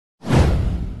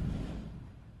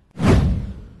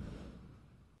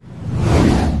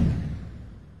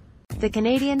The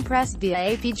Canadian Press via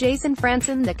AP Jason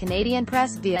Franson. The Canadian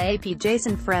Press via AP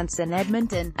Jason Franson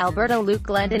Edmonton. Alberta Luke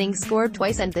Glendening scored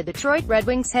twice and the Detroit Red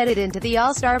Wings headed into the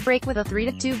All-Star break with a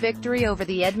 3-2 victory over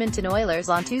the Edmonton Oilers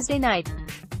on Tuesday night.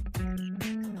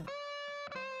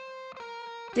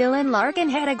 Dylan Larkin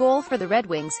had a goal for the Red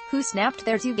Wings, who snapped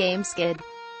their two-game skid.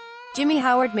 Jimmy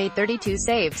Howard made 32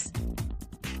 saves.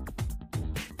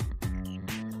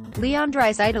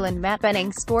 Draisaitl and Matt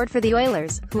Benning scored for the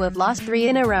Oilers, who have lost 3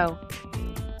 in a row.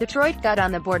 Detroit got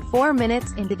on the board 4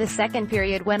 minutes into the second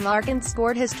period when Larkin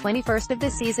scored his 21st of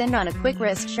the season on a quick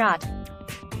wrist shot.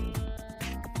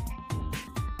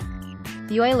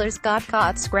 The Oilers got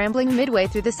caught scrambling midway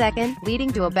through the second,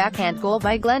 leading to a backhand goal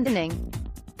by Glendening.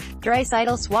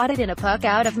 Draisaitl swatted in a puck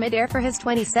out of midair for his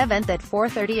 27th at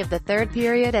 4:30 of the third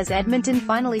period as Edmonton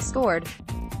finally scored.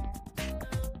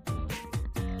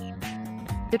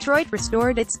 Detroit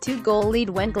restored its 2-goal lead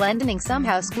when Glendening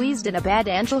somehow squeezed in a bad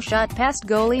angle shot past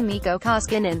goalie Mikko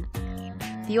Koskinen.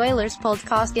 The Oilers pulled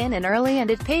Koskinen early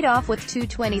and it paid off with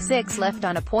 2:26 left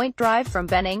on a point drive from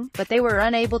Benning, but they were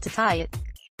unable to tie it.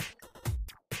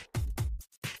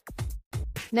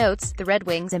 Notes: the Red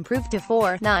Wings improved to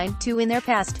 4-9-2 in their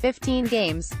past 15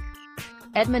 games.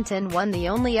 Edmonton won the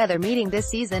only other meeting this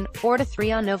season,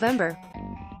 4-3 on November.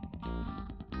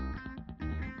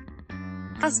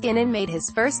 Koskinen made his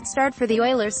first start for the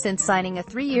Oilers since signing a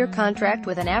 3-year contract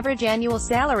with an average annual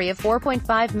salary of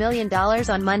 $4.5 million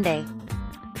on Monday.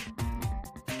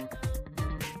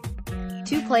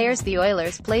 2 players the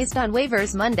Oilers placed on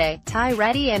waivers Monday, Ty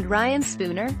Rattie and Ryan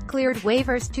Spooner, cleared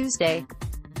waivers Tuesday.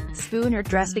 Spooner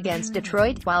dressed against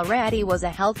Detroit, while Rattie was a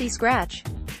healthy scratch.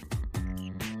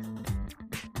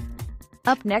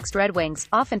 Up next, Red Wings,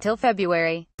 off until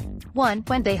February 1,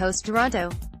 when they host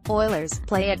Toronto. Oilers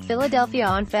play at Philadelphia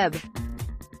on Feb.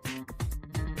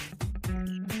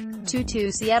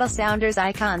 2 Seattle Sounders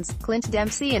icons, Clint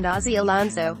Dempsey and Ozzie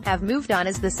Alonso, have moved on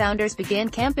as the Sounders began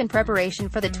camp in preparation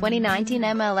for the 2019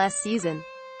 MLS season.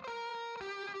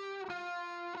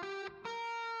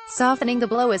 Softening the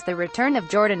blow is the return of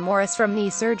Jordan Morris from knee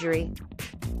surgery.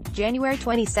 January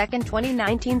 22,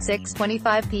 2019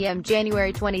 6:25 p.m.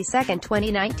 January 22,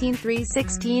 2019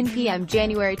 3:16 p.m.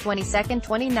 January 22,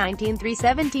 2019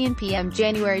 3:17 p.m.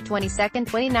 January 22,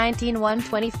 2019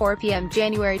 1:24 p.m.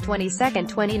 January 22,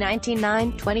 2019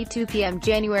 9:22 p.m.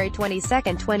 January 22,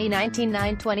 2019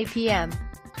 9:20 p.m.